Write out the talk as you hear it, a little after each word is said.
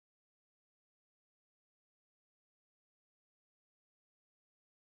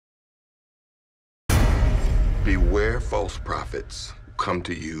Beware false prophets who come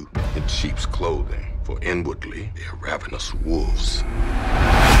to you in sheep's clothing, for inwardly they are ravenous wolves.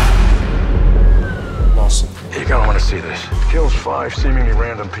 Lawson. You're gonna want to see this. Kills 5 seemingly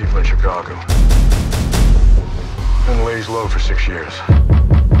random people in Chicago. And lays low for 6 years.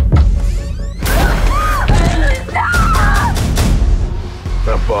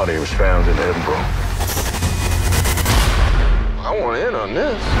 That body was found in Edinburgh. I want in on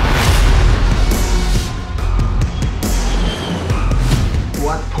this.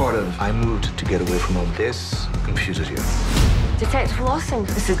 What part of I moved to get away from all this confuses you? Detective Lawson,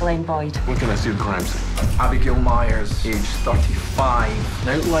 this is Glen Boyd. When can I see the crime scene? Abigail Myers, age 35. An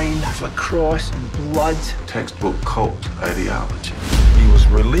outline of a cross and blood. Textbook cult ideology. He was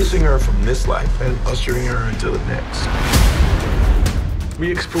releasing her from this life and ushering her into the next. We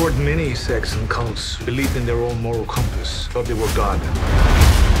explored many sects and cults, believed in their own moral compass, thought they were God.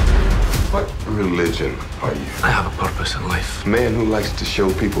 What religion are you? I have a purpose in life. A man who likes to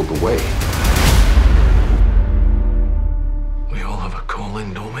show people the way. We all have a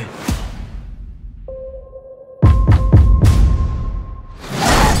calling, don't we?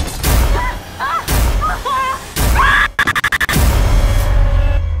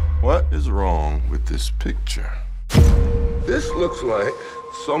 What is wrong with this picture? This looks like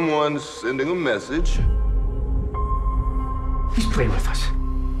someone sending a message. He's playing with us.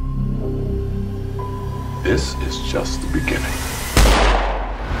 This is just the beginning.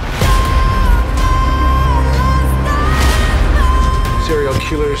 Serial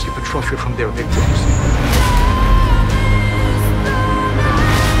killers keep a trophy from their victims.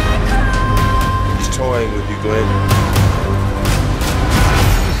 He's toying with you, Glenn.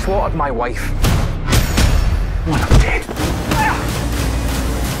 He slaughtered my wife. When I'm dead.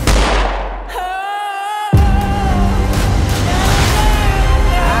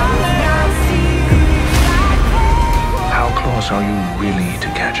 How close are you really to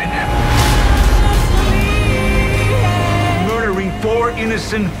catching him? Murdering 4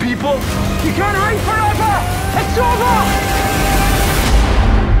 innocent people? You can't reign forever! It's over!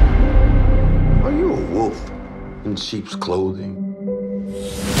 Are you a wolf in sheep's clothing?